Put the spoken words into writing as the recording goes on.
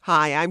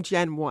Hi, I'm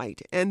Jen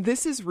White, and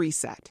this is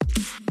Reset.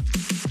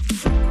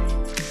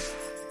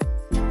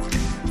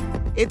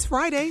 It's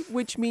Friday,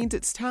 which means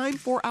it's time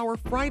for our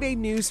Friday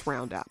News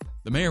Roundup.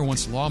 The mayor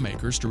wants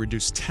lawmakers to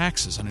reduce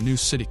taxes on a new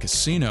city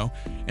casino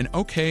and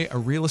okay a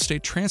real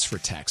estate transfer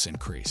tax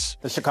increase.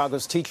 The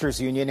Chicago's teachers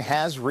union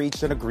has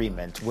reached an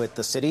agreement with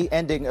the city,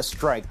 ending a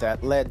strike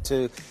that led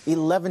to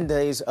 11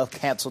 days of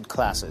canceled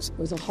classes. It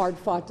was a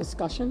hard-fought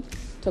discussion.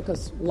 Took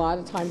us a lot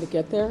of time to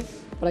get there,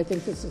 but I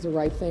think this is the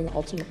right thing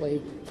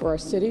ultimately for our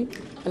city,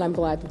 and I'm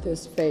glad that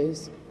this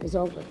phase is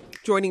over.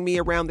 Joining me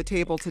around the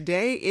table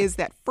today is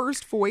that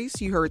first voice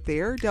you heard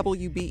there,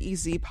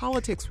 WBEZ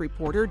politics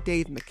reporter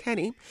Dave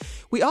McKinney.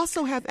 We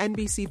also have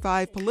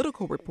NBC5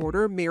 political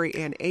reporter Mary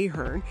Ann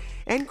Ahern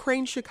and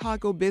Crane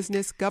Chicago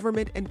business,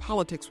 government, and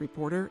politics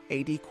reporter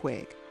A.D.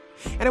 Quigg.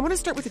 And I want to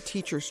start with the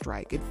teacher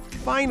strike. It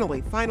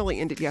finally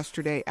ended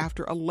yesterday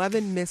after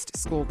 11 missed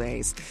school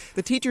days.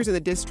 The teachers in the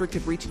district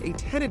have reached a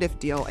tentative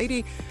deal.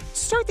 A.D.,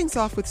 start things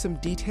off with some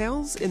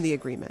details in the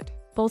agreement.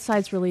 Both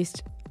sides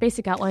released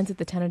basic outlines of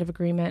the tentative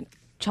agreement.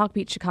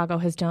 Chalkbeat Chicago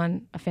has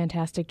done a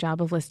fantastic job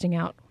of listing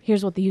out,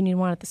 here's what the union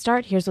wanted at the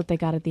start, here's what they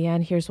got at the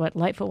end, here's what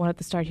Lightfoot wanted at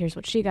the start, here's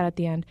what she got at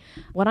the end.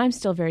 What I'm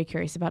still very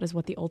curious about is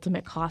what the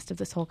ultimate cost of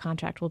this whole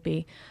contract will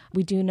be.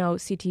 We do know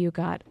CTU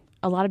got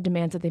a lot of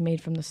demands that they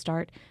made from the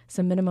start,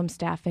 some minimum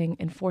staffing,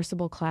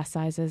 enforceable class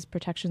sizes,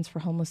 protections for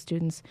homeless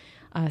students,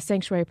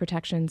 sanctuary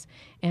protections,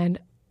 and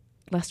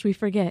lest we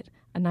forget,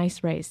 a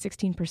nice raise,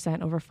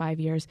 16% over 5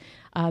 years.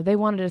 They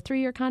wanted a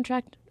 3-year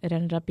contract. It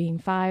ended up being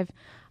 5.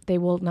 They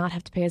will not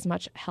have to pay as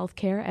much health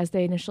care as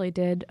they initially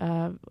did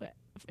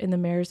in the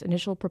mayor's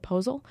initial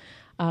proposal.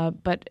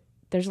 But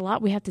there's a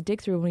lot we have to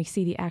dig through when we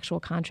see the actual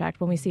contract.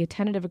 When we see a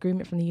tentative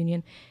agreement from the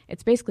union,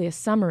 it's basically a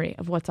summary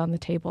of what's on the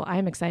table. I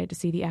am excited to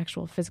see the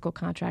actual physical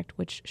contract,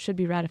 which should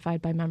be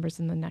ratified by members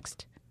in the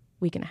next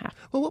week and a half.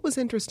 Well, what was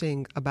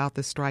interesting about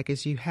the strike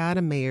is you had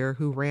a mayor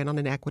who ran on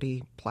an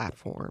equity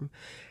platform,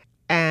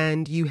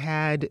 and you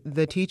had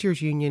the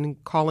teachers union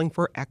calling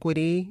for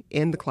equity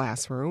in the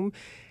classroom.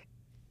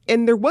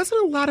 And there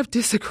wasn't a lot of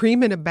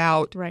disagreement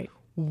about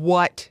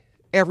what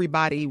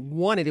everybody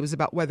wanted. It was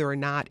about whether or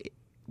not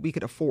we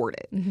could afford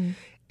it. Mm-hmm.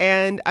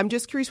 And I'm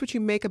just curious what you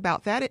make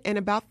about that and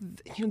about,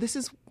 this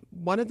is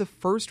one of the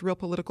first real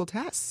political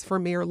tests for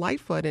Mayor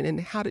Lightfoot. And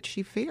how did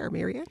she fare,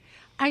 Marianne?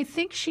 I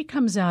think she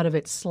comes out of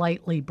it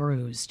slightly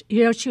bruised.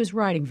 She was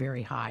riding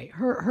very high.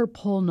 Her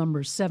poll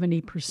number's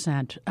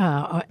 70%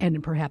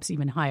 and perhaps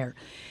even higher.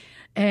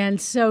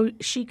 And so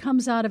she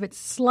comes out of it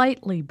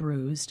slightly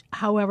bruised.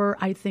 However,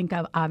 I think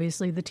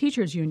obviously the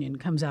teachers union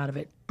comes out of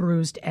it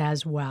bruised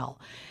as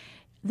well.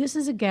 This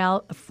is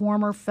a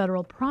former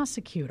federal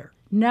prosecutor,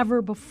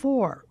 never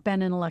before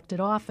been in elected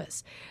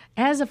office.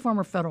 As a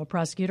former federal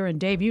prosecutor, and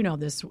Dave, you know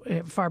this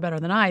far better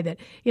than I, that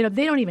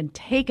they don't even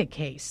take a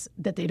case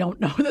that they don't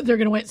know that they're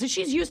going to win. So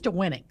she's used to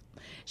winning.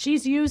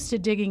 She's used to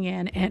digging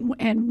in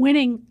and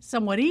winning,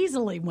 somewhat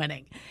easily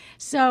winning.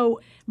 So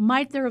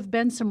might there have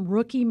been some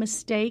rookie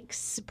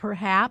mistakes,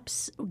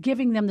 perhaps,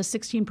 giving them the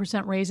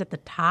 16% raise at the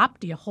top?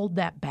 Do you hold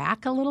that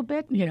back a little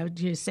bit?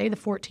 Do you say the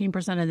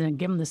 14% and then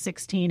give them the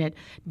 16 at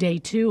day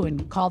 2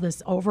 and call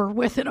this over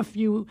with in a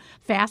few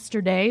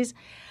faster days?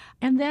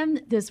 And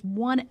then this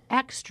one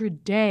extra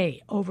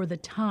day over the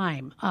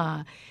time.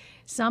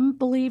 Some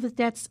believe that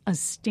that's a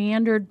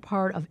standard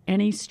part of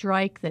any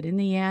strike, that in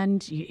the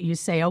end you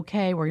say,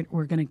 okay, we're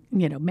going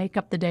to make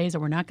up the days or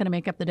we're not going to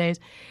make up the days.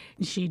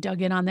 She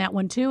dug in on that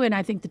one too, and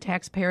I think the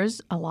taxpayers,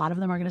 a lot of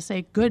them are going to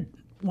say, good,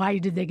 why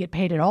did they get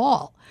paid at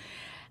all?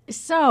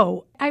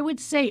 So I would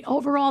say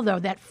overall, though,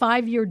 that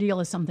 5-year deal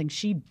is something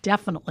she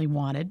definitely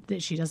wanted.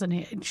 That she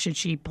doesn't, should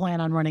she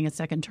plan on running a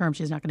second term,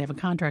 she's not going to have a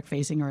contract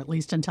facing her, at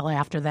least until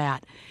after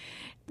that.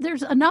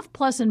 There's enough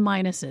plus and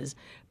minuses,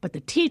 but the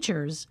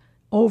teachers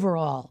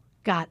overall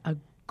got a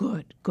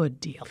good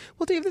deal.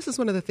 Well, Dave, this is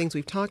one of the things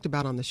we've talked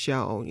about on the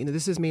show.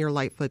 This is Mayor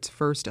Lightfoot's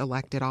first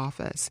elected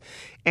office,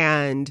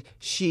 and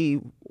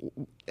she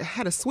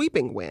had a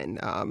sweeping win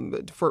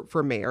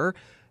for mayor.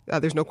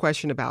 There's no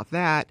question about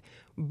that.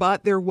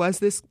 But there was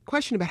this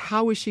question about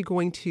how is she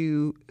going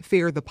to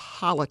fare the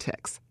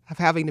politics of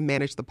having to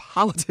manage the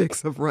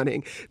politics of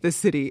running the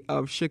city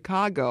of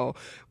Chicago.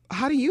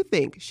 How do you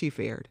think she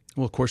fared?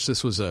 Well, of course,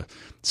 this was a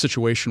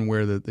situation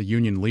where the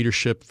union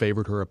leadership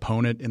favored her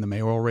opponent in the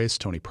mayoral race,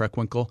 Tony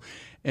Preckwinkle.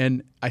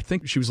 And I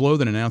think she was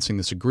loath in announcing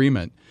this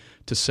agreement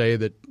to say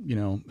that,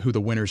 who the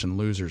winners and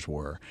losers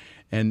were.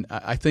 And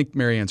I think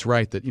Marianne's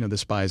right that,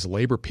 this buys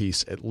labor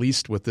peace, at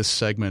least with this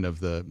segment of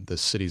the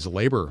city's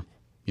labor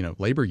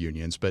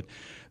unions. But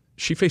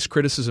she faced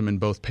criticism in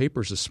both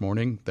papers this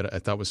morning that I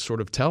thought was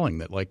sort of telling,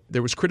 that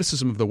there was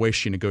criticism of the way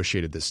she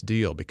negotiated this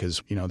deal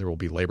because, there will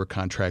be labor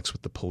contracts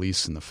with the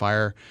police and the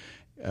fire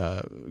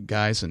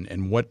guys and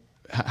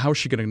how is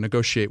she going to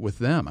negotiate with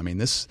them? I mean,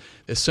 this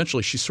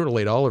essentially she sort of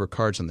laid all of her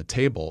cards on the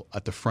table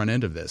at the front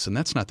end of this, and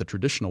that's not the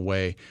traditional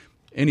way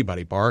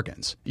anybody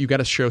bargains. You got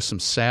to show some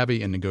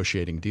savvy in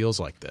negotiating deals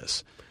like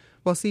this.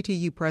 Well,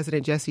 CTU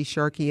President Jesse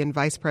Sharkey and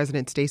Vice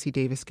President Stacey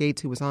Davis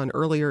Gates, who was on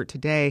earlier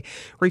today,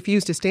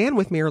 refused to stand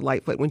with Mayor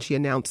Lightfoot when she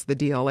announced the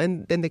deal,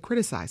 and then they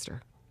criticized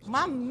her.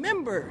 My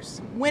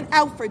members went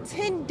out for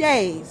 10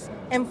 days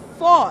and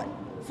fought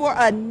for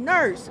a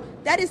nurse.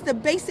 That is the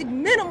basic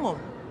minimum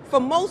for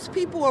most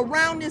people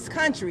around this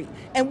country.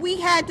 And we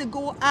had to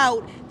go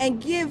out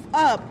and give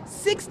up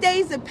 6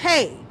 days of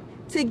pay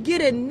to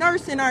get a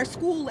nurse in our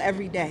school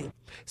every day.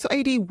 So,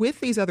 AD, with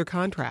these other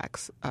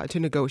contracts to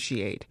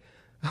negotiate,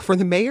 for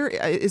the mayor,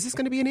 is this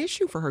going to be an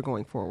issue for her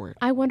going forward?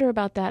 I wonder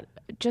about that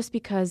just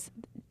because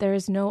there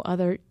is no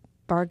other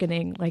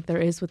bargaining like there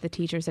is with the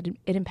teachers. It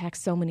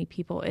impacts so many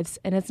people. It's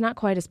not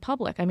quite as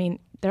public. I mean,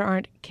 there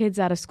aren't kids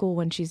out of school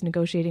when she's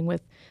negotiating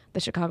with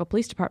the Chicago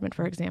Police Department,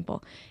 for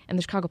example, and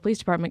the Chicago Police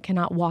Department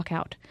cannot walk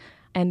out.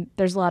 And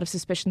there's a lot of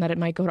suspicion that it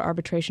might go to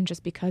arbitration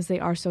just because they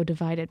are so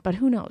divided. But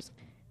who knows?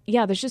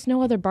 Yeah, there's just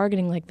no other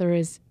bargaining like there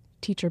is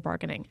teacher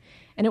bargaining.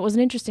 And it was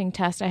an interesting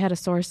test. I had a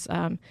source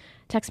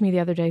text me the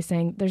other day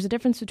saying there's a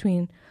difference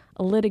between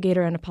a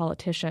litigator and a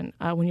politician.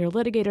 When you're a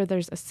litigator,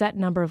 there's a set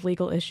number of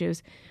legal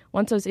issues.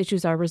 Once those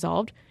issues are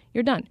resolved,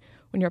 you're done.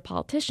 When you're a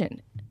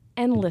politician,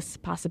 endless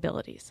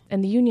possibilities.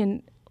 And the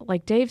union,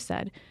 like Dave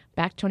said,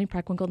 backed Tony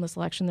Preckwinkle in this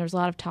election. There's a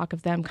lot of talk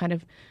of them kind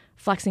of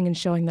flexing and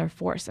showing their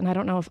force. And I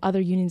don't know if other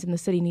unions in the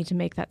city need to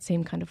make that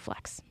same kind of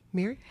flex.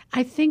 Mary?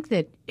 I think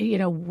that,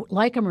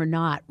 like him or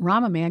not,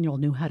 Rahm Emanuel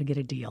knew how to get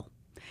a deal.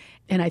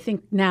 And I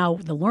think now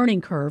the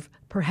learning curve,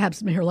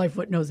 perhaps Mayor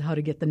Lightfoot knows how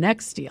to get the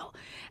next deal.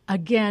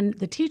 Again,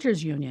 the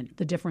teachers union,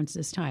 the difference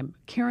this time,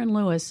 Karen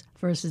Lewis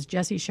versus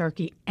Jesse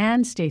Sharkey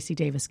and Stacey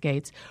Davis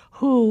Gates,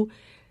 who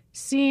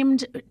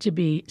seemed to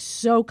be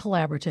so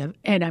collaborative,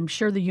 and I'm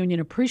sure the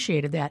union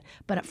appreciated that.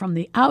 But from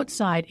the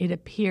outside, it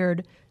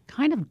appeared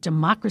kind of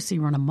democracy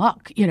run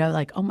amok,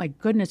 like, oh my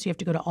goodness, you have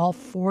to go to all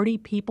 40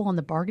 people on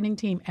the bargaining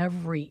team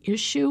every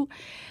issue.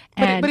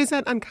 But is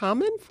that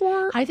uncommon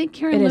for? I think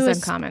Karen Lewis. It is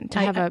uncommon to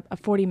have a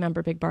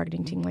 40-member big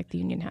bargaining team like the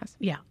union has.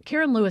 Yeah.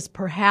 Karen Lewis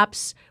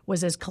perhaps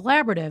was as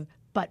collaborative,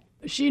 but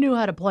she knew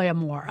how to play them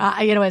more.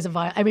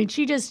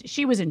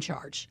 She was in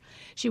charge.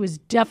 She was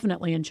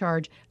definitely in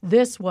charge.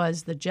 This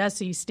was the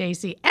Jesse,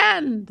 Stacey,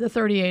 and the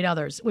 38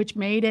 others, which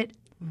made it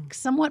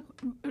somewhat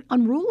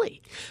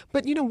unruly.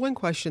 But, one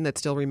question that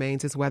still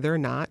remains is whether or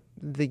not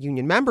the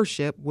union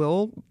membership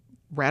will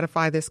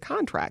ratify this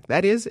contract.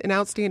 That is an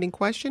outstanding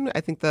question. I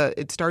think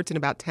it starts in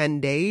about 10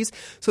 days.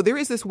 So there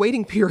is this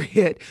waiting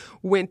period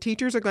when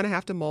teachers are going to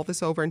have to mull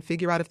this over and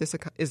figure out if this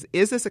is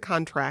this a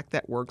contract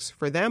that works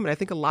for them. And I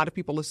think a lot of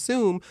people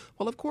assume,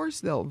 well, of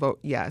course they'll vote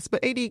yes.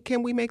 But AD,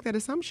 can we make that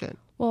assumption?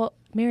 Well,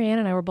 Mary Ann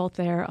and I were both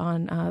there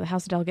on the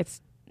House of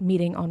Delegates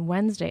meeting on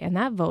Wednesday, and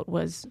that vote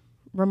was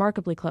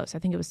remarkably close. I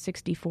think it was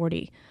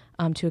 60-40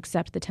 to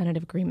accept the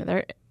tentative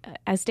agreement.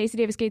 As Stacey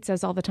Davis Gates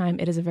says all the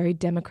time, it is a very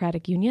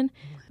democratic union.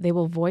 They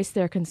will voice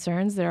their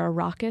concerns. They're a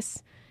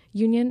raucous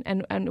union,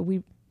 and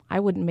I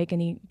wouldn't make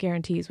any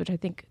guarantees, which I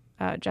think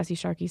Jesse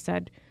Sharkey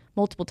said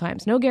multiple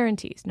times. No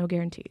guarantees, no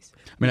guarantees.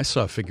 I mean, I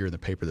saw a figure in the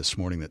paper this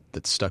morning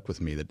that stuck with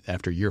me, that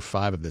after year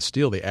 5 of this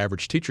deal, the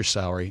average teacher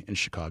salary in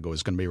Chicago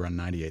is going to be around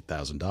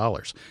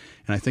 $98,000.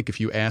 And I think if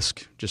you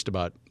ask just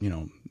about,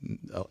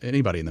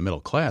 anybody in the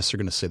middle class, they're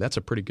going to say that's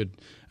a pretty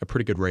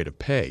good rate of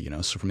pay,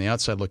 So from the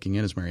outside looking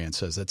in, as Marianne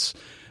says, that's,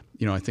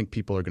 I think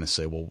people are going to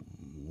say, well,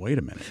 wait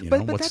a minute.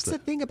 But that's the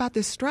thing about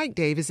this strike,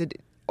 Dave, is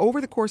it over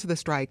the course of the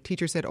strike,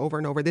 teachers said over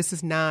and over, this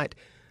is not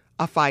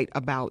a fight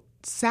about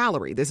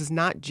salary. This is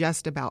not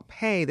just about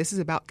pay. This is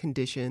about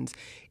conditions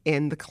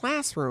in the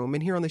classroom.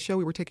 And here on the show,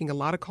 we were taking a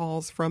lot of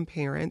calls from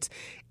parents.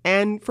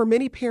 And for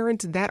many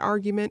parents, that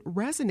argument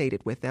resonated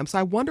with them. So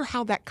I wonder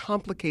how that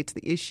complicates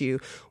the issue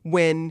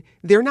when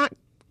they're not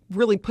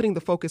really putting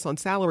the focus on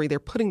salary. They're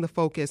putting the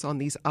focus on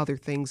these other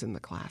things in the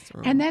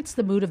classroom. And that's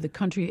the mood of the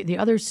country.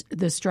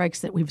 The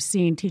strikes that we've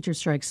seen, teacher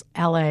strikes,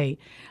 L.A.,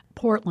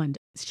 Portland,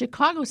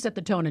 Chicago set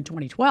the tone in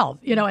 2012,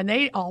 and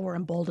they all were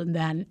emboldened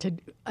then to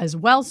as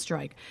well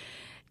strike.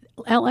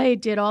 L.A.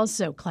 did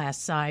also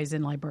class size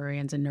and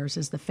librarians and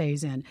nurses, the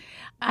phase-in.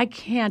 I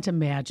can't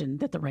imagine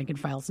that the rank and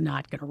file is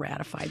not going to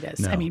ratify this.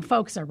 No. I mean,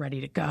 folks are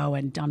ready to go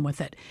and done with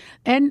it.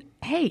 And,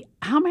 hey,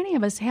 how many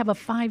of us have a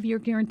 5-year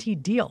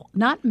guaranteed deal?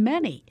 Not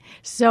many.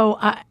 So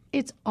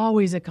it's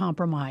always a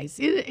compromise.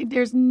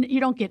 You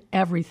don't get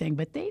everything,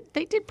 but they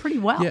did pretty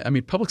well. Yeah, I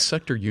mean, public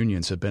sector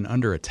unions have been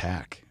under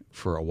attack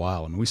for a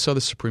while. I mean, we saw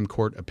the Supreme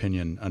Court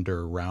opinion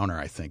under Rauner,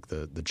 I think,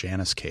 the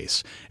Janus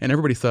case, and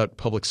everybody thought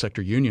public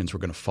sector unions were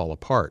going to fall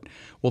apart.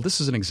 Well, this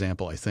is an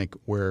example, I think,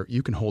 where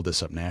you can hold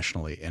this up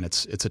nationally, and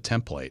it's a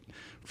template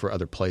for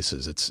other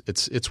places.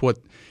 It's what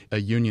a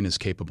union is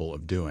capable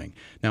of doing.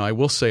 Now, I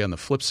will say on the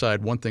flip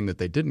side, one thing that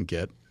they didn't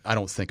get, I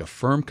don't think a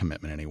firm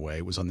commitment anyway,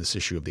 was on this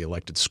issue of the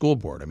elected school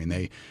board. I mean,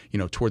 they,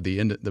 toward the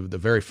end, the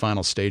very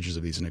final stages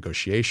of these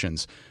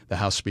negotiations, the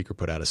House Speaker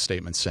put out a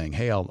statement saying,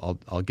 "Hey,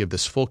 I'll give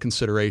this full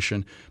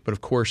consideration, but of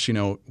course,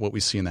 what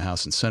we see in the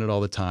House and Senate all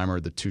the time are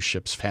the two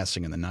ships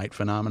passing in the night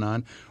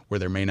phenomenon, where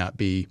there may not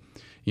be."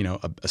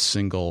 A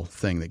single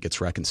thing that gets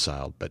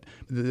reconciled. But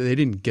they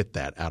didn't get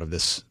that out of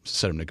this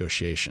set of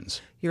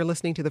negotiations. You're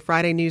listening to the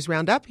Friday News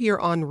Roundup here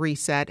on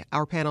Reset.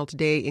 Our panel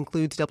today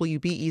includes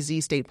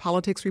WBEZ state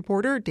politics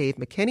reporter Dave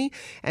McKinney,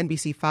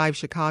 NBC5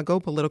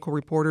 Chicago political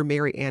reporter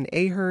Mary Ann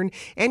Ahern,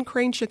 and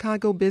Crane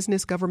Chicago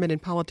business, government,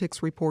 and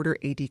politics reporter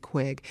A.D.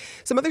 Quigg.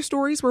 Some other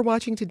stories we're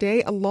watching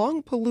today. A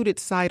long polluted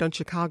site on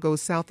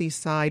Chicago's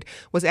southeast side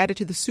was added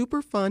to the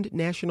Superfund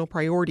National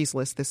Priorities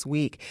list this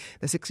week.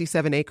 The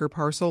 67-acre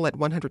parcel at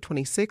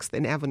 126th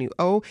and Avenue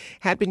O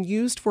had been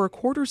used for a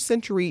quarter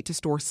century to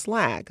store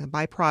slag, a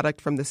byproduct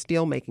from the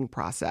steel making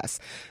process.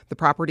 The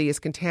property is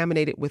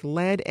contaminated with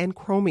lead and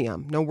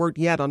chromium. No word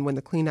yet on when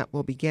the cleanup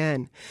will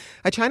begin.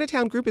 A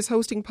Chinatown group is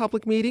hosting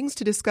public meetings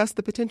to discuss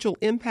the potential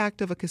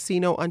impact of a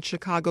casino on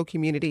Chicago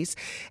communities.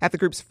 At the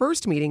group's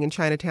first meeting in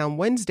Chinatown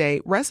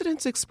Wednesday,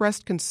 residents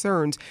expressed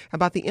concerns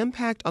about the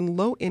impact on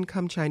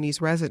low-income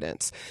Chinese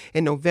residents.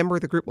 In November,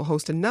 the group will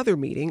host another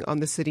meeting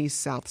on the city's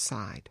south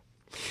side.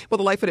 Well,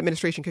 the Lightfoot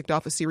administration kicked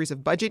off a series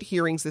of budget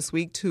hearings this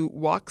week to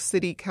walk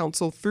City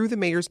Council through the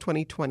mayor's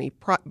 2020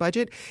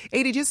 budget.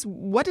 Adi, just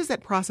what does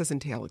that process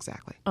entail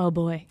exactly? Oh,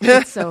 boy.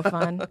 It's so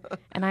fun.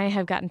 And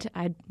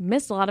I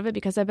missed a lot of it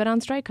because I've been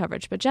on strike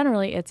coverage. But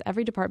generally, it's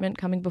every department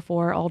coming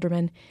before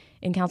aldermen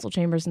in council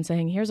chambers and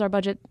saying, here's our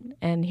budget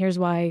and here's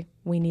why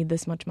we need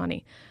this much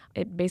money.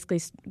 It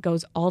basically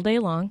goes all day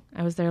long.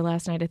 I was there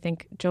last night. I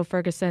think Joe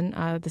Ferguson,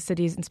 the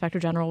city's inspector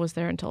general, was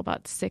there until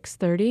about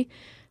 6:30.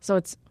 So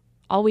it's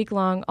all week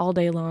long, all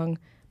day long,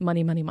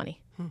 money, money,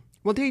 money.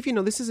 Well, Dave,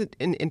 this is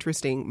an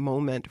interesting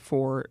moment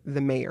for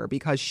the mayor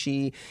because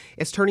she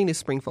is turning to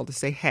Springfield to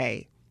say,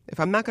 hey, if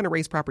I'm not going to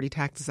raise property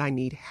taxes, I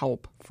need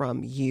help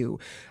from you.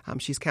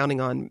 She's counting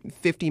on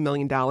 $50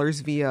 million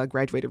via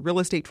graduated real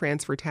estate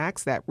transfer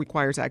tax that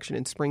requires action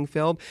in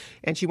Springfield.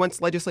 And she wants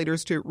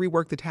legislators to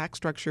rework the tax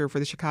structure for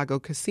the Chicago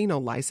casino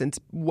license.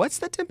 What's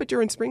the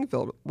temperature in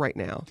Springfield right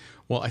now?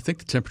 Well, I think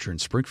the temperature in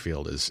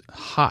Springfield is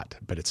hot,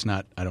 but it's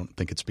not. I don't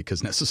think it's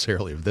because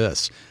necessarily of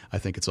this. I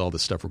think it's all the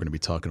stuff we're going to be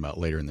talking about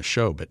later in the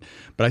show. But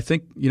I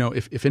think,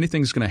 if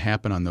anything's going to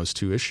happen on those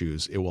two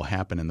issues, it will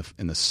happen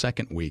in the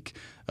second week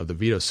of the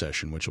veto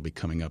session, which will be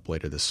coming up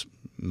later this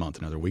month,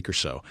 another week or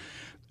so.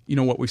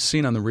 What we've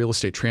seen on the real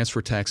estate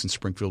transfer tax in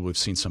Springfield, we've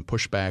seen some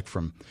pushback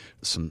from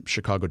some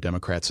Chicago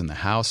Democrats in the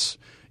House,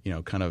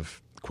 kind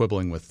of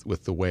quibbling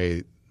with the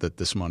way that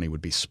this money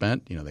would be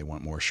spent. They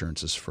want more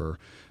assurances for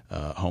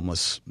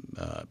homeless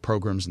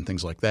programs and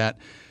things like that.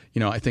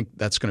 I think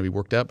that's going to be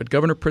worked out. But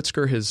Governor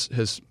Pritzker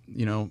has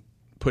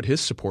put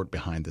his support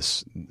behind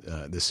this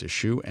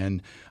issue,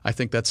 and I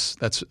think that's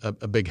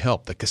a big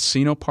help. The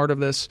casino part of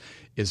this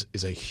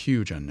is a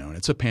huge unknown.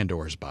 It's a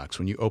Pandora's box.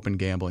 When you open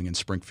gambling in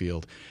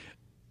Springfield,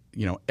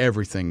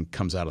 everything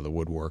comes out of the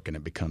woodwork, and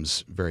it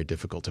becomes very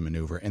difficult to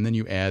maneuver. And then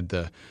you add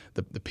the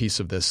piece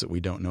of this that we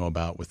don't know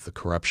about with the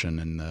corruption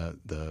and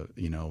the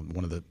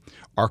one of the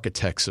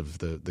architects of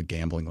the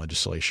gambling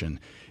legislation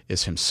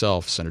is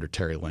himself, Senator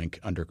Terry Link,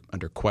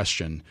 under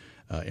question.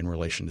 In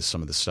relation to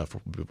some of the stuff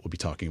we'll be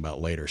talking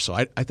about later. So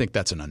I think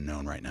that's an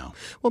unknown right now.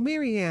 Well,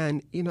 Mary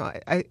Ann,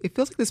 it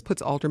feels like this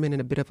puts aldermen in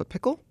a bit of a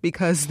pickle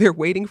because they're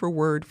waiting for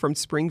word from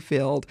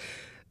Springfield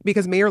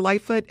because Mayor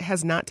Lightfoot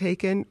has not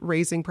taken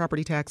raising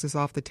property taxes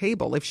off the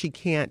table if she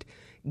can't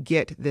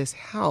get this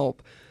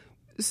help.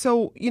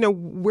 So,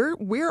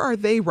 where are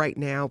they right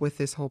now with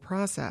this whole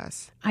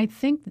process? I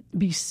think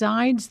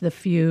besides the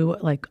few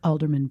like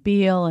Alderman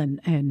Beal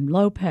and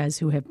Lopez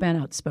who have been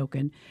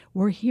outspoken,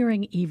 we're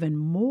hearing even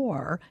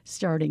more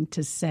starting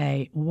to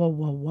say,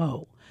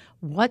 whoa,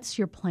 what's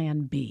your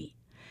plan B?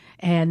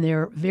 And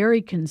they're very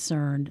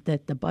concerned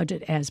that the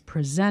budget as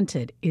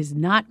presented is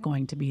not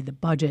going to be the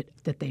budget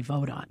that they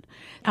vote on.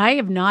 I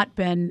have not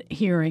been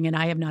hearing, and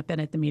I have not been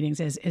at the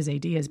meetings as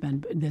AD has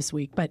been this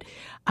week, but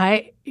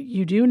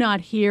you do not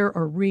hear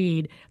or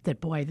read that,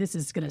 boy, this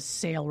is going to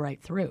sail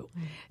right through.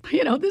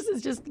 This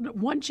is just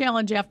one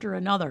challenge after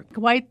another,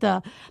 quite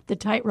the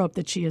tightrope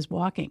that she is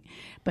walking.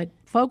 But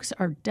folks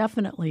are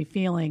definitely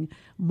feeling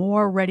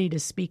more ready to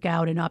speak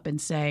out and up and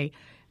say,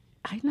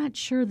 I'm not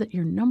sure that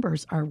your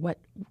numbers are what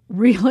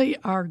really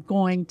are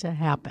going to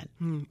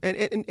happen.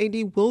 And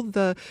AD, will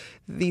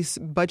these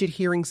budget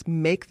hearings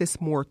make this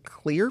more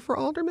clear for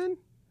aldermen?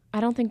 I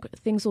don't think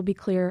things will be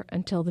clear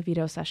until the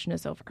veto session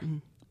is over.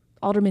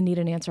 Aldermen need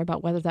an answer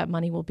about whether that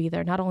money will be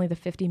there. Not only the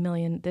 $50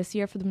 million this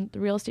year for the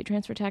real estate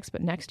transfer tax,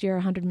 but next year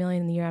 $100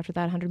 million, and the year after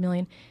that $100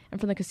 million.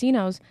 And from the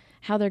casinos,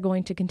 how they're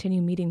going to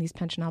continue meeting these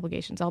pension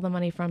obligations. All the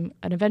money from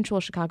an eventual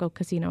Chicago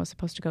casino is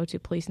supposed to go to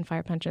police and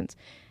fire pensions.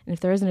 And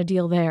if there isn't a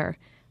deal there,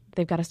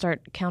 they've got to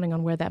start counting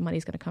on where that money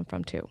is going to come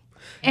from, too.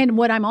 And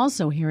what I'm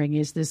also hearing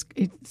is this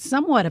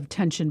somewhat of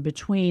tension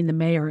between the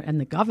mayor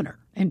and the governor.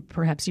 And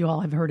perhaps you all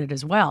have heard it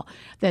as well,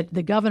 that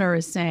the governor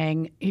is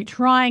saying,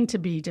 trying to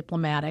be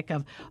diplomatic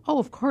of,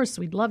 of course,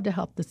 we'd love to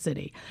help the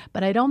city.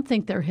 But I don't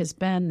think there has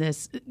been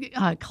this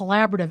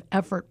collaborative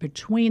effort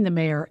between the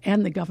mayor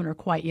and the governor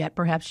quite yet.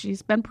 Perhaps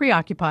she's been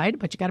preoccupied,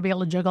 but you got to be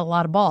able to juggle a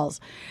lot of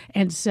balls.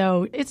 And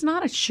so it's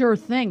not a sure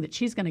thing that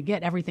she's going to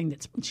get everything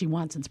that she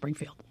wants in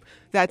Springfield.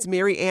 That's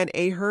Mary Ann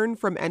Ahern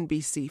from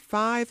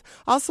NBC5.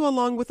 Also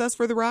along with us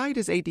for the ride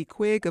is A.D.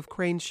 Quigg of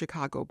Crane's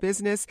Chicago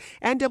Business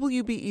and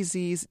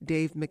WBEZ's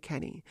Dave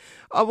McKinney.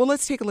 Well,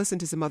 let's take a listen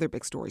to some other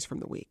big stories from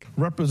the week.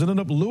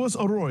 Representative Luis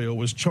Arroyo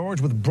was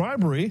charged with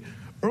bribery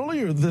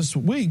earlier this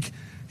week.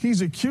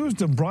 He's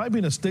accused of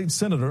bribing a state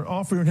senator,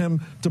 offering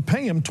him to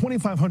pay him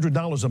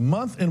 $2,500 a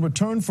month in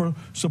return for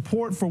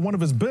support for one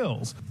of his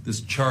bills.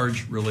 This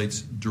charge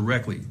relates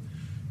directly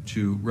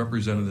to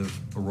Representative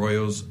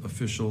Arroyo's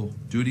official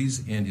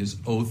duties and his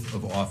oath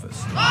of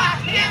office.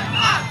 Lock him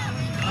up!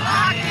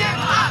 Lock him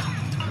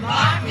up!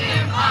 Lock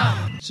him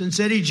up! Since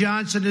Eddie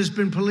Johnson has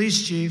been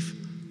police chief,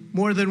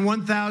 more than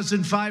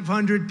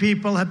 1,500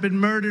 people have been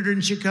murdered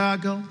in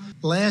Chicago.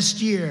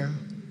 Last year,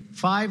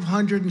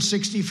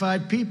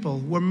 565 people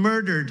were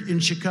murdered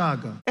in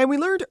Chicago. And we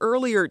learned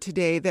earlier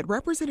today that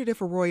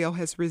Representative Arroyo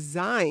has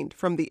resigned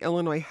from the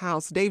Illinois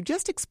House. Dave,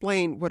 just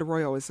explain what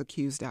Arroyo is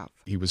accused of.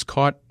 He was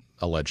caught,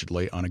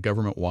 allegedly, on a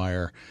government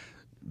wire,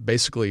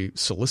 basically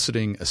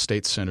soliciting a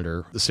state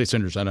senator. The state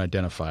senator is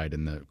unidentified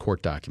in the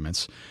court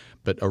documents,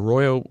 but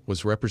Arroyo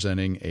was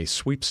representing a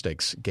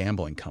sweepstakes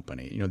gambling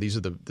company. You know, these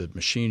are the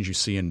machines you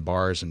see in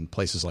bars and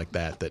places like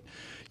that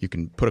you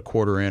can put a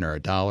quarter in or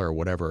 $1 or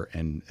whatever,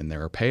 and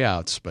there are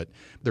payouts, but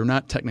they're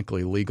not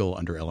technically legal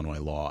under Illinois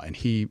law. And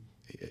he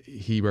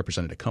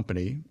represented a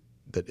company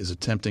that is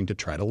attempting to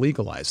try to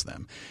legalize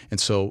them. And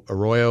so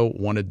Arroyo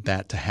wanted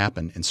that to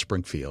happen in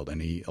Springfield,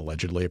 and he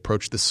allegedly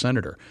approached the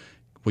senator.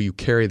 Will you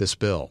carry this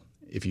bill?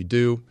 If you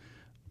do,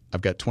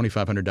 I've got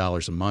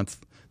 $2,500 a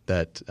month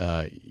that,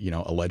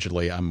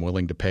 allegedly I'm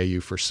willing to pay you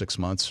for 6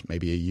 months,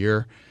 maybe a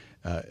year,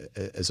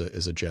 as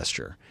a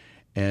gesture.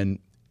 And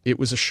it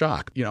was a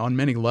shock, on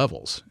many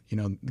levels.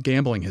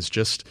 Gambling has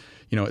just,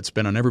 it's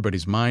been on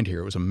everybody's mind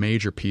here. It was a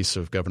major piece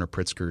of Governor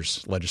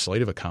Pritzker's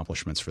legislative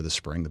accomplishments for the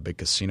spring, the big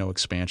casino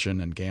expansion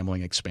and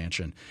gambling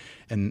expansion.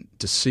 And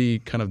to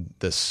see kind of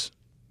this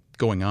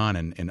going on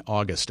in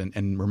August,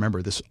 and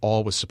remember, this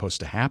all was supposed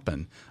to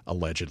happen,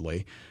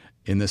 allegedly,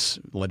 in this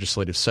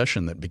legislative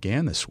session that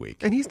began this week.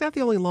 And he's not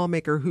the only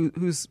lawmaker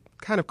who's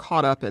kind of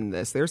caught up in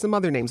this. There's some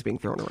other names being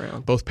thrown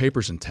around. Both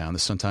papers in town, the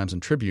Sun-Times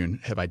and Tribune,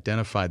 have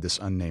identified this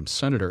unnamed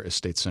senator as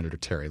State Senator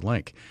Terry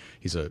Link.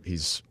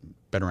 He's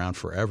been around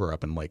forever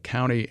up in Lake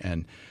County,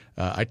 and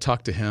I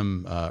talked to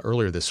him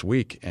earlier this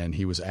week, and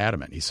he was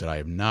adamant. He said, I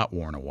have not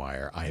worn a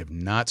wire. I have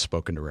not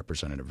spoken to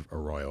Representative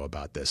Arroyo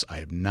about this. I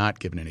have not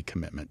given any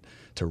commitment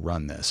to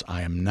run this.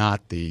 I am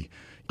not the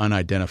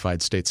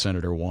unidentified state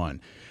senator one.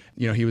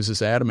 He was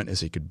as adamant as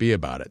he could be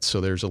about it.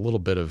 So there's a little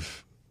bit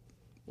of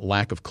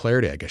lack of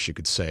clarity, I guess you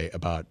could say,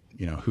 about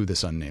who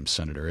this unnamed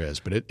senator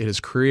is. But it has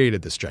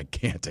created this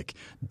gigantic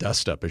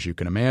dust-up, as you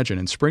can imagine,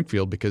 in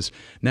Springfield, because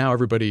now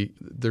everybody,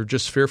 they're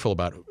just fearful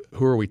about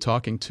who are we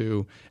talking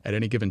to at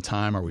any given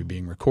time? Are we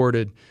being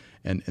recorded?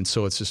 And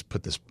so it's just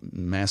put this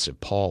massive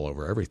pall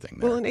over everything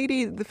there. Well, and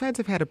AD, the feds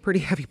have had a pretty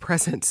heavy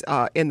presence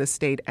in the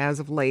state as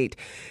of late.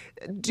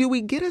 Do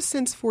we get a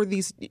sense for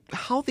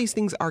how these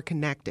things are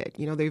connected?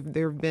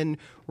 There have been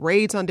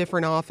raids on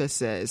different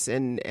offices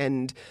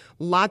and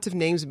lots of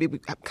names.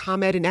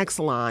 ComEd and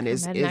Exelon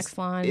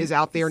is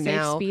out there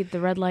now. Safe Speed,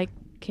 the red light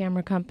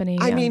camera company,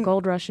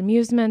 Gold Rush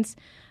Amusements,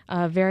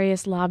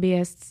 various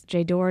lobbyists,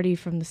 Jay Doherty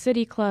from the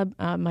City Club,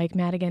 Mike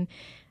Madigan.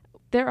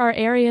 There are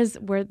areas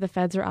where the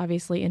feds are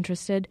obviously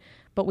interested,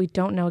 but we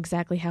don't know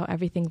exactly how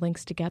everything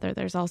links together.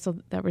 There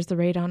was the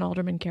raid on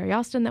Alderman Carrie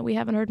Austin that we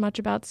haven't heard much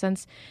about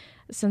since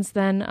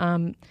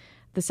then.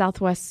 The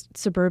Southwest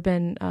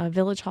suburban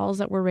village halls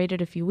that were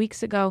raided a few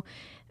weeks ago,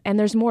 and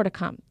there's more to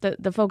come.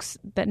 The folks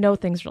that know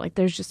things are like,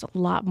 there's just a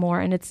lot more,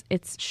 and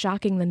it's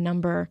shocking the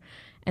number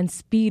and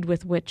speed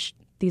with which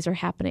these are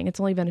happening. It's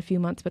only been a few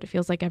months, but it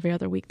feels like every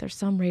other week there's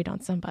some raid on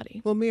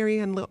somebody. Well,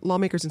 Marianne,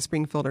 lawmakers in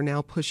Springfield are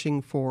now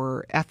pushing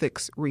for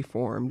ethics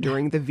reform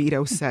during the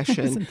veto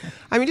session.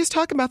 Just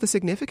talk about the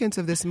significance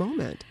of this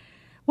moment.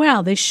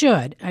 Well, they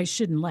should. I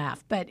shouldn't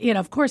laugh. But,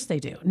 of course they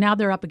do. Now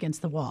they're up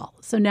against the wall.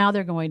 So now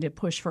they're going to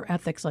push for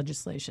ethics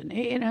legislation.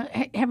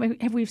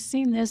 Have we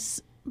seen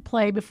this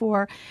play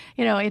before?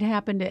 It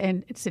happened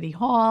in City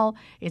Hall.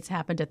 It's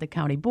happened at the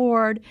county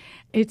board.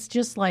 It's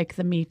just like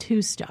the Me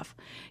Too stuff.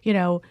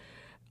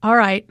 All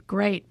right,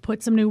 great.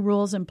 Put some new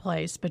rules in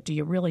place, but do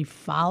you really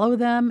follow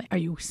them? Are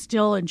you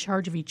still in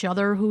charge of each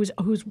other? Who's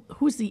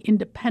the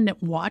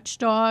independent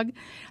watchdog?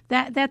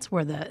 That's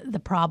where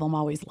the problem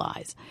always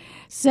lies.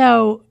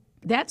 So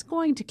that's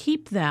going to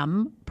keep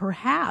them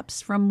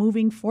perhaps from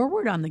moving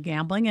forward on the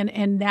gambling,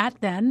 and that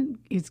then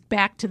is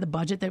back to the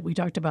budget that we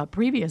talked about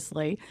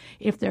previously.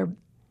 If they're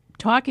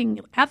talking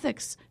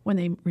ethics when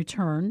they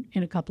return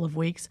in a couple of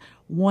weeks,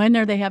 when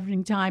are they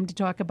having time to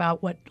talk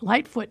about what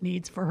Lightfoot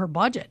needs for her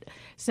budget?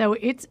 So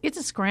it's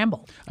a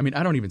scramble.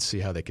 I don't even see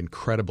how they can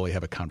credibly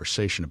have a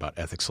conversation about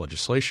ethics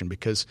legislation,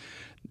 because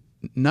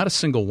not a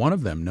single one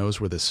of them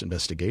knows where this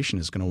investigation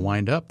is going to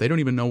wind up. They don't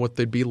even know what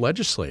they'd be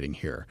legislating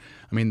here.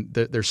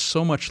 There's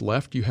so much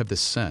left. You have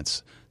this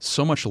sense,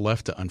 so much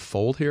left to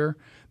unfold here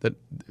that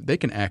they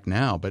can act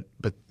now, but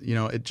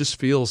it just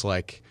feels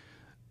like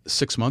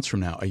 6 months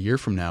from now, a year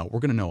from now, we're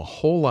going to know a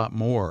whole lot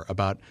more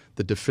about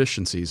the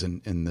deficiencies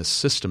in the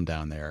system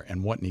down there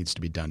and what needs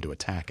to be done to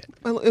attack it.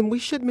 Well, and we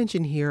should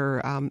mention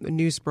here,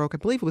 news broke, I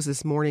believe it was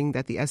this morning,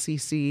 that the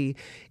SEC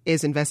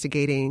is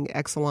investigating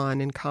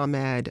Exelon and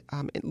ComEd,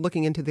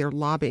 looking into their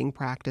lobbying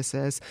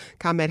practices.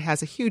 ComEd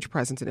has a huge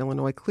presence in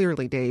Illinois,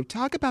 clearly, Dave.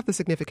 Talk about the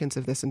significance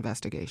of this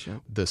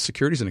investigation. The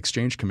Securities and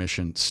Exchange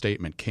Commission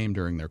statement came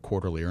during their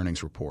quarterly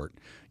earnings report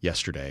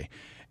yesterday.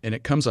 And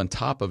it comes on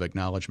top of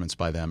acknowledgments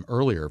by them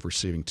earlier of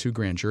receiving 2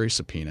 grand jury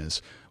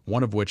subpoenas,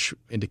 one of which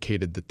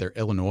indicated that their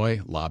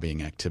Illinois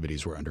lobbying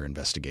activities were under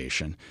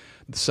investigation.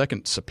 The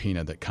second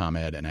subpoena that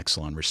ComEd and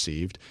Exelon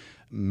received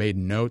made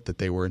note that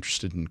they were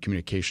interested in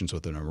communications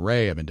with an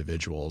array of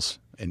individuals,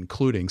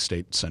 including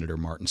State Senator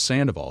Martin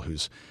Sandoval,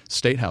 whose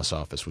State House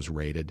office was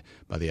raided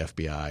by the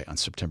FBI on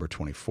September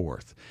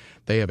 24th.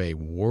 They have a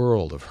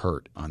world of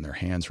hurt on their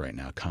hands right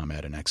now,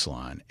 ComEd and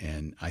Exelon,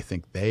 and I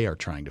think they are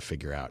trying to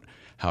figure out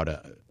how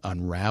to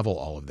unravel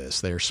all of this.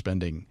 They are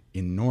spending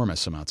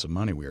enormous amounts of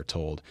money, we are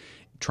told,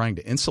 trying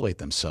to insulate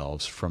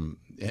themselves from,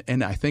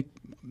 and I think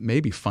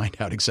maybe find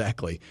out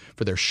exactly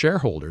for their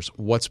shareholders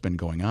what's been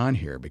going on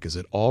here, because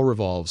it all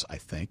revolves, I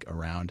think,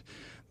 around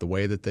the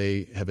way that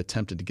they have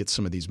attempted to get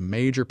some of these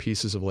major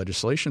pieces of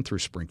legislation through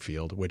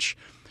Springfield, which,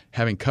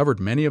 having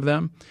covered many of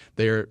them,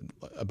 they're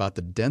about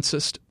the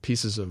densest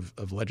pieces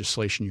of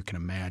legislation you can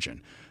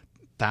imagine.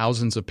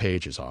 Thousands of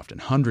pages, often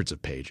hundreds of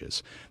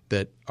pages,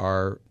 that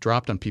are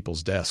dropped on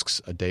people's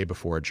desks a day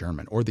before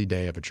adjournment or the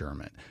day of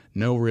adjournment.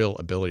 No real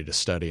ability to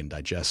study and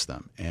digest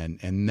them. And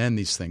then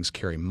these things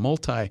carry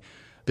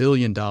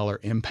multi-billion-dollar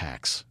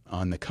impacts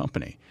on the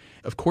company.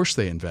 Of course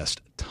they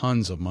invest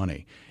tons of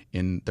money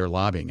in their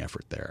lobbying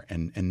effort there.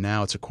 And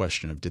now it's a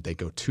question of, did they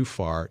go too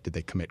far? Did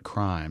they commit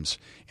crimes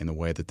in the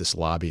way that this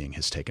lobbying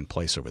has taken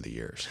place over the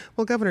years?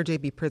 Well, Governor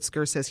J.B.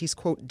 Pritzker says he's,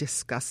 quote,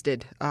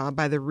 disgusted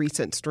by the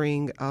recent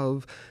string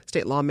of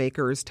state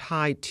lawmakers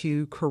tied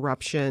to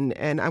corruption.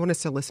 And I want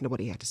us to listen to what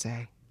he had to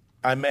say.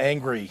 I'm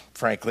angry,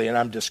 frankly, and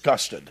I'm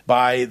disgusted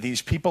by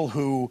these people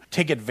who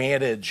take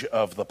advantage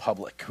of the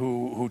public,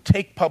 who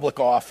take public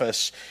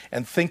office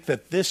and think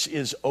that this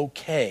is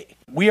okay.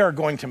 We are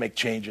going to make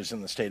changes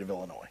in the state of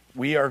Illinois.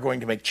 We are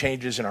going to make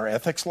changes in our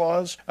ethics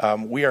laws.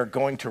 We are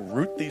going to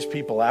root these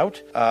people out.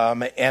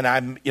 And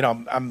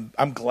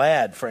I'm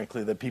glad,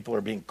 frankly, that people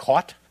are being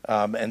caught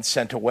and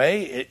sent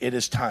away. It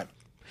is time.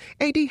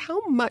 AD,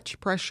 how much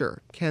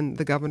pressure can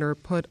the governor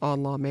put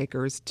on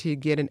lawmakers to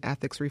get an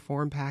ethics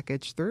reform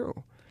package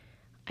through?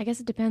 I guess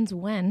it depends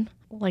when.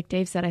 Like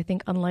Dave said, I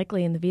think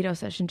unlikely in the veto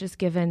session, just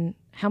given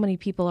how many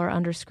people are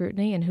under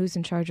scrutiny and who's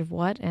in charge of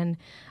what and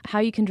how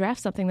you can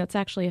draft something that's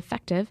actually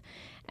effective.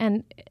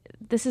 And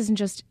this isn't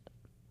just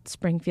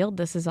Springfield.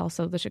 This is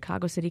also the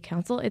Chicago City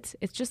Council. It's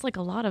just like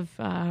a lot of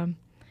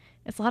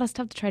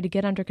stuff to try to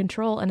get under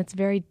control, and it's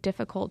very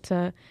difficult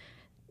to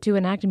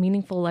enact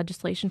meaningful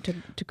legislation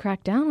to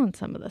crack down on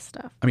some of this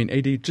stuff. I mean,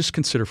 AD, just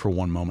consider for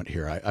one moment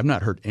here, I've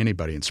not heard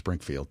anybody in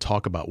Springfield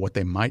talk about what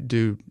they might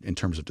do in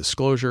terms of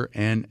disclosure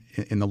and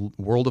in the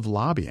world of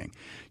lobbying.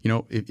 You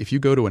know, if you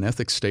go to an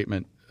ethics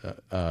statement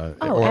or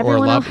a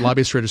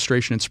lobbyist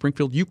registration in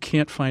Springfield, you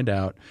can't find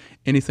out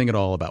anything at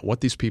all about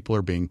what these people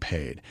are being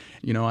paid.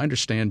 You know, I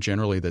understand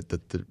generally that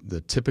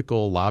the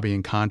typical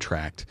lobbying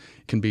contract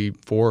can be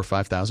 $4,000 or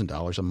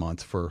 $5,000 a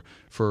month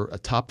for a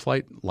top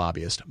flight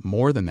lobbyist,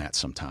 more than that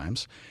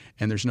sometimes,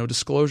 and there's no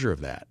disclosure of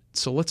that.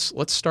 So let's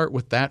start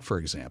with that, for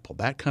example.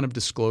 That kind of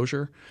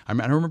disclosure. I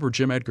remember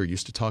Jim Edgar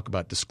used to talk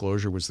about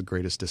disclosure was the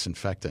greatest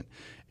disinfectant.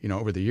 You know,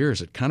 over the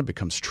years, it kind of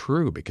becomes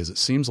true because it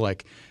seems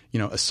like, you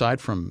know, aside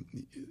from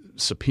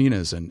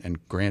subpoenas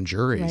and grand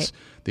juries, right,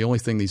 the only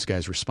thing these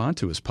guys respond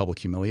to is public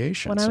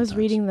humiliation. When sometimes I was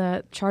reading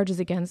the charges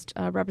against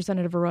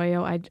Representative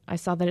Arroyo, I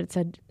saw that it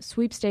said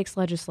sweepstakes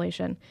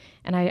legislation,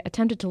 and I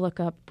attempted to look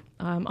up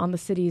on the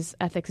city's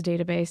ethics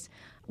database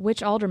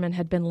which alderman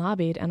had been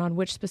lobbied and on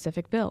which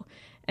specific bill.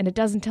 And it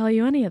doesn't tell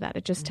you any of that.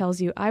 It just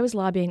tells you, I was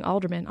lobbying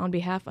alderman on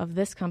behalf of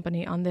this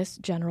company on this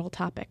general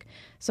topic.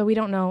 So we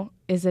don't know,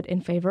 is it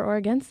in favor or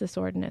against this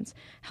ordinance?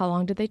 How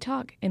long did they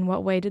talk? In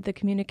what way did the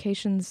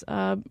communications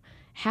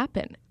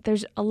happen?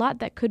 There's a lot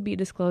that could be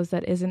disclosed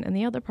that isn't. And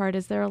the other part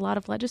is there are a lot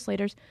of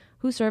legislators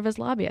who serve as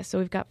lobbyists. So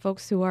we've got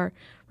folks who are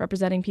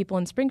representing people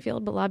in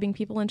Springfield but lobbying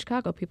people in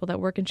Chicago, people that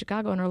work in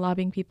Chicago and are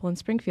lobbying people in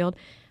Springfield.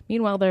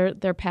 Meanwhile,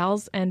 they're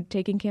pals and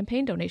taking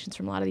campaign donations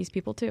from a lot of these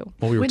people too.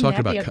 Well, we were talking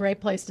about a great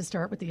place to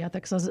start with the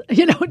ethics,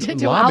 you know,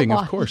 to lobbying,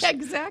 outlaw. Of course. Yeah,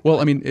 exactly. Well,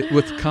 I mean,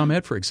 with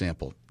ComEd, for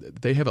example,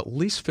 they have at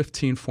least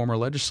 15 former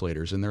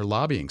legislators in their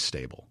lobbying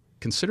stable.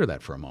 Consider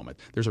that for a moment.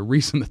 There's a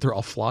reason that they're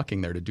all flocking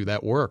there to do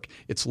that work.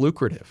 It's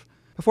lucrative.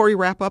 Before we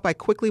wrap up, I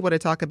quickly want to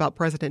talk about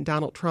President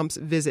Donald Trump's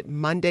visit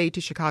Monday to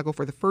Chicago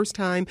for the first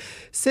time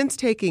since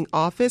taking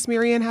office.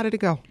 Marianne, how did it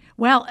go?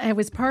 Well, it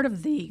was part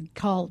of the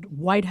called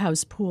White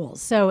House pool.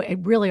 So it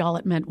really all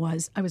it meant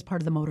was I was part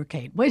of the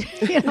motorcade.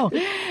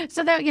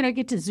 So that,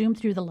 get to zoom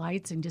through the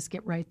lights and just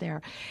get right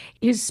there.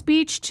 His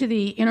speech to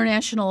the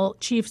International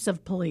Chiefs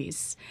of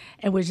Police,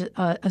 it was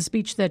a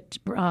speech that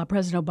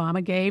President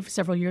Obama gave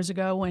several years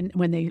ago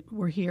when they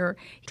were here.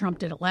 Trump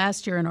did it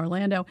last year in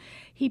Orlando.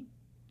 He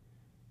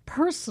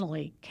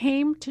personally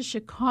came to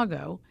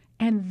Chicago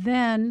and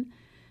then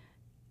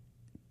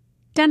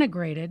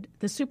denigrated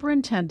the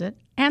superintendent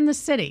and the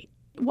city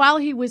while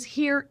he was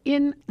here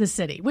in the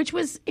city, which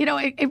was, it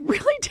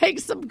really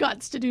takes some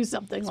guts to do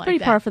something like that. It's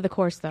pretty par for the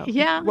course, though.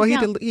 Yeah. Well,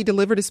 he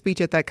delivered a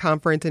speech at that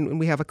conference, and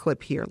we have a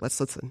clip here. Let's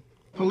listen.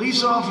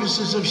 Police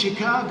officers of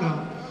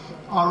Chicago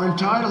are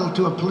entitled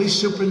to a police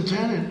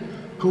superintendent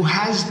who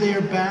has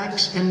their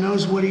backs and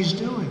knows what he's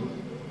doing.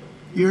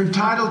 You're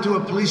entitled to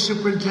a police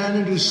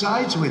superintendent who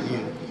sides with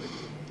you,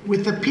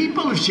 with the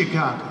people of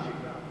Chicago.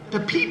 The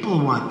people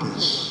want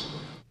this.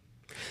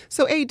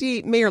 So AD,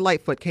 Mayor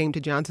Lightfoot came to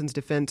Johnson's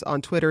defense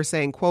on Twitter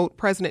saying, quote,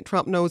 President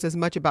Trump knows as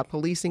much about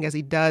policing as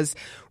he does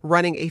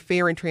running a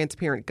fair and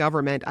transparent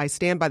government. I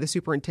stand by the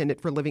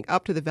superintendent for living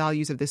up to the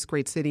values of this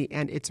great city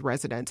and its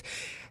residents.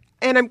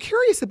 And I'm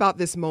curious about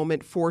this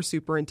moment for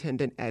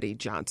Superintendent Eddie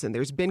Johnson.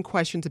 There's been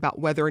questions about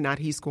whether or not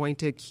he's going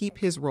to keep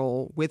his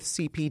role with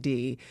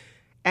CPD.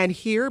 And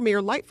here,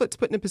 Mayor Lightfoot's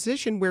put in a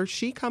position where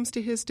she comes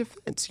to his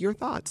defense. Your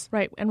thoughts?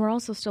 Right. And we're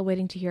also still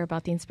waiting to hear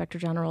about the Inspector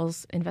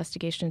General's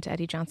investigation into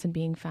Eddie Johnson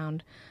being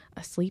found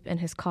asleep in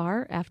his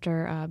car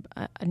after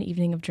an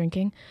evening of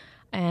drinking.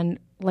 And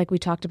like we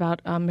talked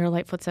about, Mayor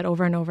Lightfoot said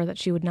over and over that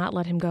she would not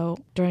let him go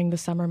during the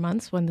summer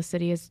months when the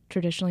city is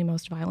traditionally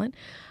most violent.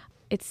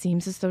 It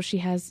seems as though she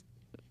has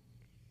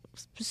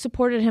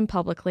supported him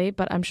publicly,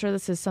 but I'm sure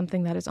this is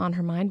something that is on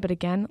her mind. But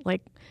again,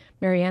 like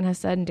Marianne has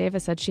said and Dave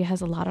has said, she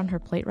has a lot on her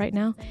plate right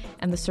now,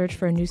 and the search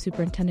for a new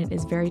superintendent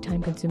is very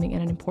time-consuming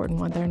and an important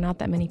one. There are not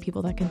that many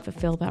people that can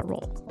fulfill that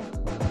role.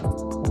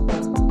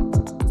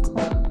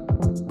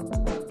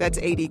 That's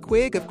A.D.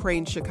 Quigg of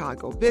Crain's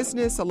Chicago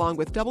Business, along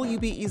with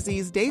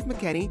WBEZ's Dave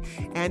McKinney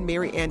and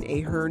Mary Ann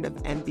Ahern of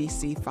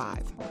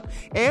NBC5.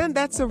 And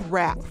that's a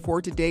wrap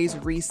for today's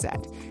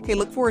Reset. Hey,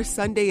 look for a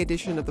Sunday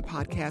edition of the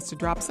podcast to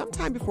drop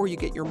sometime before you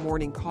get your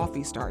morning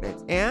coffee started.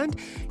 And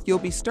you'll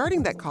be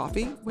starting that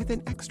coffee with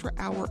an extra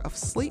hour of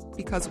sleep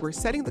because we're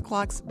setting the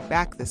clocks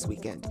back this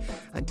weekend.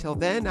 Until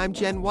then, I'm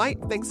Jen White.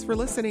 Thanks for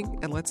listening,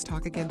 and let's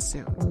talk again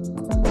soon.